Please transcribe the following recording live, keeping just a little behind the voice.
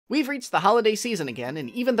We've reached the holiday season again, and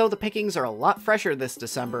even though the pickings are a lot fresher this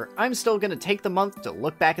December, I'm still gonna take the month to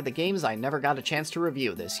look back at the games I never got a chance to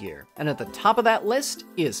review this year. And at the top of that list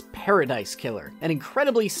is Paradise Killer, an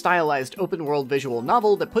incredibly stylized open-world visual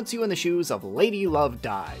novel that puts you in the shoes of Lady Love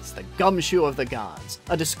Dies, the gumshoe of the gods,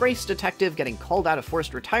 a disgraced detective getting called out of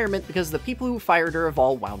forced retirement because the people who fired her have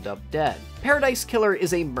all wound up dead. Paradise Killer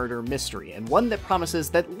is a murder mystery, and one that promises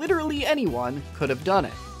that literally anyone could have done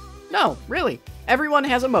it. No, really. Everyone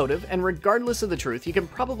has a motive, and regardless of the truth, you can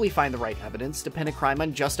probably find the right evidence to pin a crime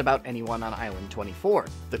on just about anyone on Island 24.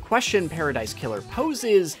 The question Paradise Killer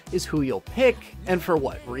poses is who you'll pick, and for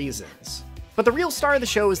what reasons. But the real star of the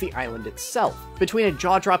show is the island itself. Between a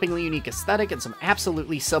jaw-droppingly unique aesthetic and some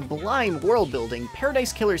absolutely sublime world-building,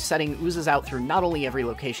 Paradise Killer's setting oozes out through not only every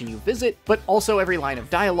location you visit, but also every line of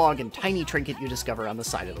dialogue and tiny trinket you discover on the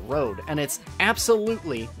side of the road, and it's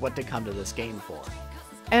absolutely what to come to this game for.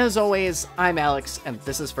 As always, I'm Alex, and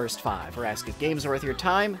this is First 5, where I ask if games are worth your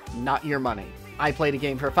time, not your money. I played a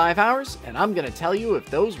game for 5 hours, and I'm gonna tell you if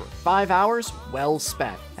those were 5 hours well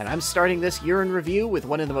spent. And I'm starting this year in review with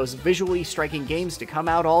one of the most visually striking games to come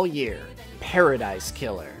out all year, Paradise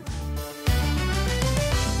Killer.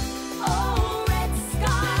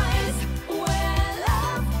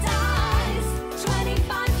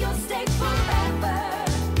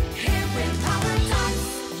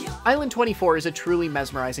 Island 24 is a truly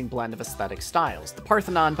mesmerizing blend of aesthetic styles, the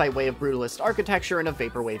Parthenon by way of brutalist architecture and a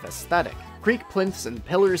vaporwave aesthetic. Greek plinths and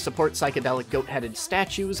pillars support psychedelic goat-headed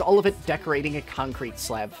statues, all of it decorating a concrete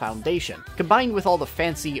slab foundation. Combined with all the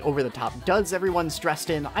fancy, over-the-top duds everyone's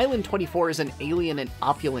dressed in, Island 24 is an alien and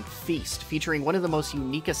opulent feast, featuring one of the most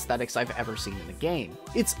unique aesthetics I've ever seen in a game.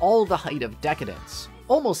 It's all the height of decadence,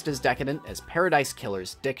 almost as decadent as Paradise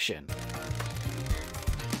Killer's diction.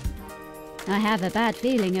 I have a bad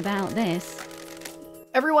feeling about this.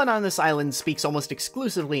 Everyone on this island speaks almost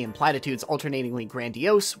exclusively in platitudes alternatingly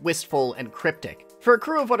grandiose, wistful, and cryptic. For a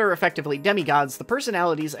crew of what are effectively demigods, the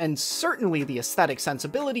personalities and certainly the aesthetic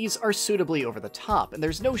sensibilities are suitably over the top, and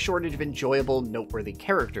there's no shortage of enjoyable, noteworthy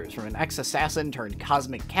characters, from an ex-assassin turned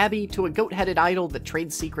cosmic cabbie to a goat-headed idol that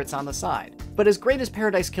trades secrets on the side. But as great as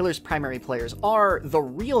Paradise Killer's primary players are, the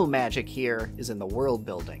real magic here is in the world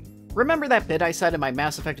building. Remember that bit I said in my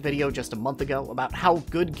Mass Effect video just a month ago about how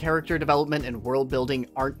good character development and world building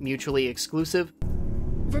aren't mutually exclusive?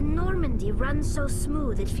 The Normandy runs so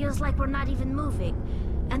smooth it feels like we're not even moving,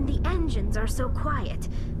 and the engines are so quiet.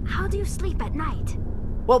 How do you sleep at night?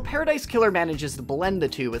 Well, Paradise Killer manages to blend the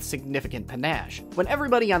two with significant panache. When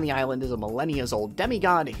everybody on the island is a millennia's-old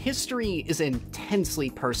demigod, history is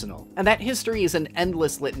intensely personal. And that history is an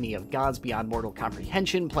endless litany of gods beyond mortal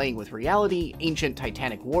comprehension playing with reality, ancient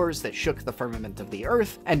titanic wars that shook the firmament of the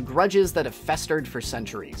earth, and grudges that have festered for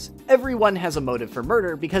centuries. Everyone has a motive for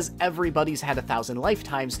murder because everybody's had 1,000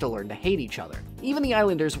 lifetimes to learn to hate each other. Even the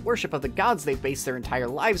islanders' worship of the gods they've based their entire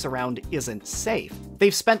lives around isn't safe.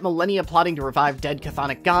 They've spent millennia plotting to revive dead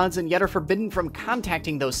chthonic gods, and yet are forbidden from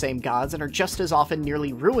contacting those same gods and are just as often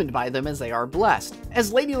nearly ruined by them as they are blessed.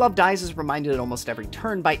 As Lady Love Dies is reminded at almost every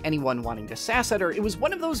turn by anyone wanting to sass at her, it was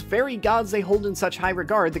one of those very gods they hold in such high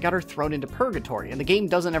regard that got her thrown into purgatory, and the game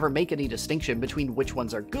doesn't ever make any distinction between which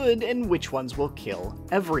ones are good and which ones will kill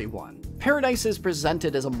everyone. Paradise is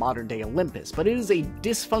presented as a modern-day Olympus, but it is a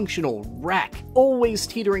dysfunctional wreck, always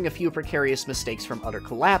teetering a few precarious mistakes from utter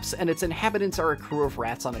collapse, and its inhabitants are a crew of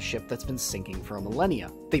rats on a ship that's been sinking for a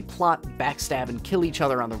millennia. They plot, backstab, and kill each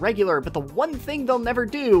other on the regular, but the one thing they'll never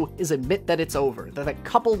do is admit that it's over, that a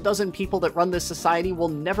couple dozen people that run this society will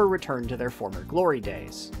never return to their former glory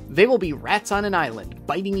days. They will be rats on an island,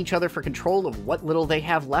 biting each other for control of what little they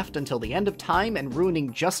have left until the end of time, and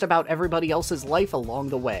ruining just about everybody else's life along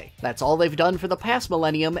the way. That's all they've done for the past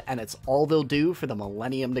millennium, and it's all they'll do for the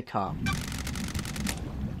millennium to come.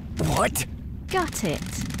 What? Got it.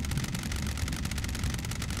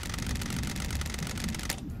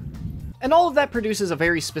 And all of that produces a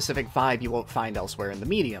very specific vibe you won't find elsewhere in the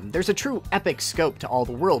medium. There's a true epic scope to all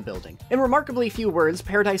the world building. In remarkably few words,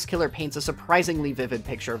 Paradise Killer paints a surprisingly vivid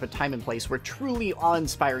picture of a time and place where truly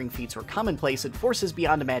awe-inspiring feats were commonplace and forces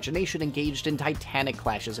beyond imagination engaged in titanic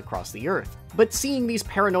clashes across the earth. But seeing these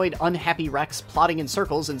paranoid, unhappy wrecks plotting in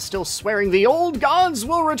circles and still swearing the old gods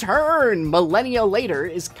will return millennia later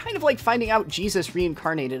is kind of like finding out Jesus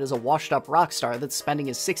reincarnated as a washed-up rock star that's spending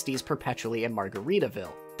his 60s perpetually in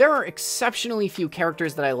Margaritaville. There are exceptionally few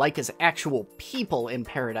characters that I like as actual people in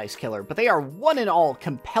Paradise Killer, but they are one and all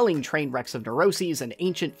compelling train wrecks of neuroses and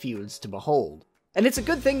ancient feuds to behold. And it's a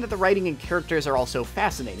good thing that the writing and characters are also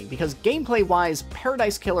fascinating, because gameplay-wise,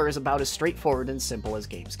 Paradise Killer is about as straightforward and simple as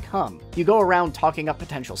games come. You go around talking up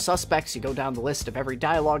potential suspects, you go down the list of every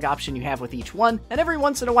dialogue option you have with each one, and every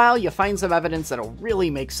once in a while you find some evidence that'll really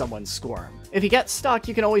make someone squirm. If you get stuck,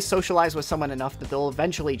 you can always socialize with someone enough that they'll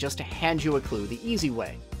eventually just hand you a clue the easy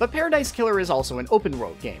way. But Paradise Killer is also an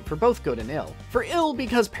open-world game, for both good and ill. For ill,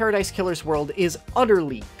 because Paradise Killer's world is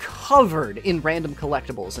utterly covered in random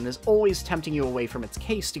collectibles and is always tempting you away from its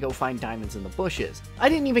case to go find diamonds in the bushes. I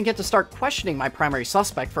didn't even get to start questioning my primary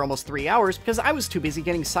suspect for almost 3 hours because I was too busy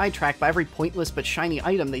getting sidetracked by every pointless but shiny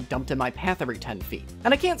item they dumped in my path every 10 feet.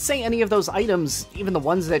 And I can't say any of those items, even the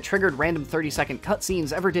ones that triggered random 30-second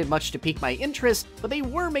cutscenes, ever did much to pique my interest, but they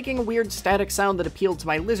were making a weird static sound that appealed to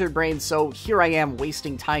my lizard brain, so here I am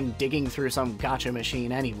wasting time digging through some gacha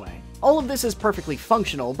machine anyway. All of this is perfectly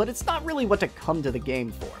functional, but it's not really what to come to the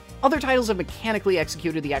game for. Other titles have mechanically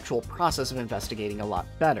executed the actual process of investigating a lot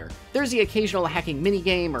better. There's the occasional hacking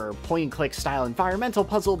minigame or point-and-click style environmental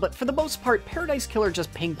puzzle, but for the most part, Paradise Killer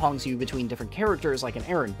just ping-pongs you between different characters like an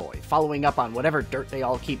errand boy, following up on whatever dirt they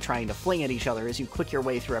all keep trying to fling at each other as you click your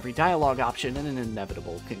way through every dialogue option and an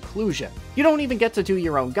inevitable conclusion. You don't even get to do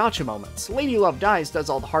your own gotcha moments. Lady Love Dies does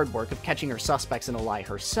all the hard work of catching her suspects in a lie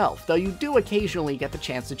herself, though you do occasionally get the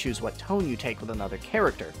chance to choose what tone you take with another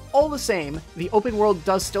character. All the same, the open world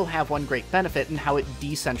does still have one great benefit in how it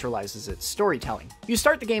decentralizes its storytelling. You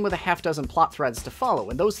start the game with a half-dozen plot threads to follow,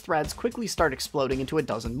 and those threads quickly start exploding into a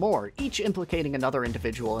dozen more, each implicating another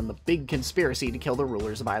individual in the big conspiracy to kill the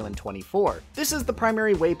rulers of Island 24. This is the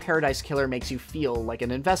primary way Paradise Killer makes you feel like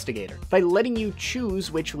an investigator, by letting you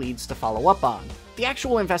choose which leads to follow up on. The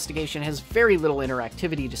actual investigation has very little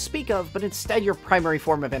interactivity to speak of, but instead your primary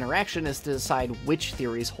form of interaction is to decide which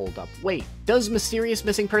theories hold up weight. Does mysterious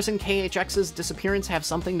missing person KHX's disappearance have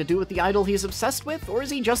something to do with the idol he's obsessed with, or is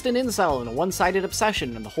he just an incel in a one-sided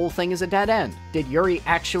obsession and the whole thing is a dead end? Did Yuri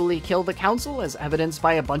actually kill the council, as evidenced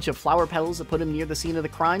by a bunch of flower petals that put him near the scene of the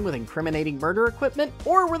crime with incriminating murder equipment,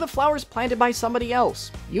 or were the flowers planted by somebody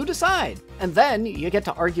else? You decide, and then you get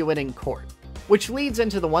to argue it in court. Which leads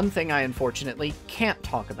into the one thing I unfortunately can't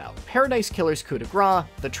talk about: Paradise Killer's coup de grace,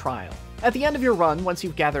 the trial. At the end of your run, once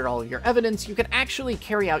you've gathered all of your evidence, you can actually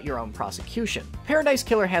carry out your own prosecution. Paradise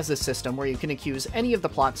Killer has this system where you can accuse any of the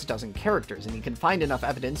plot's dozen characters, and you can find enough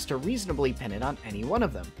evidence to reasonably pin it on any one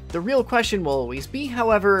of them. The real question will always be,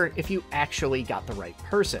 however, if you actually got the right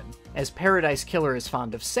person. As Paradise Killer is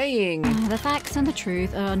fond of saying, The facts and the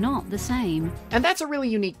truth are not the same. And that's a really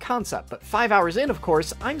unique concept, but 5 hours in, of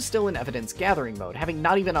course, I'm still in evidence gathering mode, having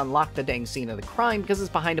not even unlocked the dang scene of the crime because it's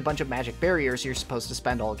behind a bunch of magic barriers you're supposed to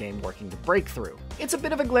spend all game working to break through. It's a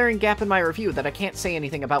bit of a glaring gap in my review that I can't say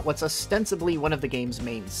anything about what's ostensibly one of the game's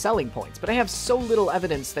main selling points, but I have so little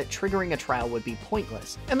evidence that triggering a trial would be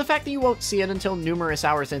pointless, and the fact that you won't see it until numerous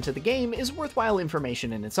hours into the game is worthwhile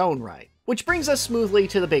information in its own right. Which brings us smoothly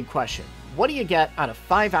to the big question: what do you get out of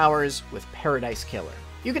 5 hours with Paradise Killer?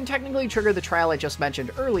 You can technically trigger the trial I just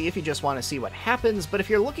mentioned early if you just want to see what happens, but if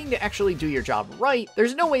you're looking to actually do your job right,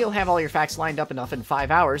 there's no way you'll have all your facts lined up enough in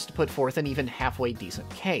 5 hours to put forth an even halfway decent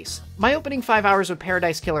case. My opening 5 hours with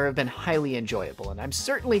Paradise Killer have been highly enjoyable, and I'm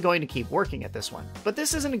certainly going to keep working at this one. But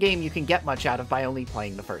this isn't a game you can get much out of by only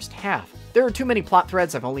playing the first half. There are too many plot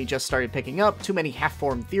threads I've only just started picking up, too many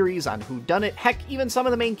half-formed theories on whodunit, heck, even some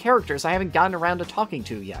of the main characters I haven't gotten around to talking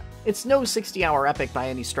to yet. It's no 60-hour epic by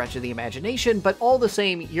any stretch of the imagination, but all the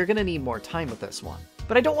same, you're gonna need more time with this one.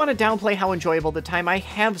 But I don't want to downplay how enjoyable the time I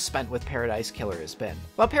have spent with Paradise Killer has been.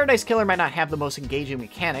 While Paradise Killer might not have the most engaging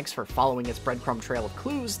mechanics for following its breadcrumb trail of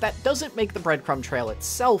clues, that doesn't make the breadcrumb trail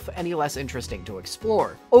itself any less interesting to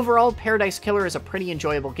explore. Overall, Paradise Killer is a pretty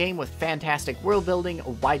enjoyable game with fantastic world building, a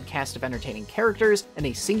wide cast of entertaining characters, and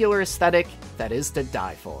a singular aesthetic that is to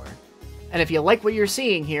die for. And if you like what you're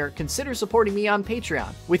seeing here, consider supporting me on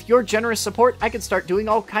Patreon. With your generous support, I could start doing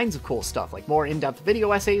all kinds of cool stuff, like more in-depth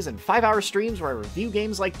video essays and 5-hour streams where I review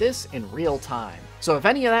games like this in real time. So if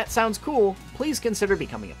any of that sounds cool, please consider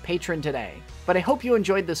becoming a patron today. But I hope you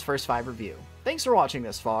enjoyed this first 5 review. Thanks for watching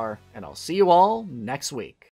this far, and I'll see you all next week.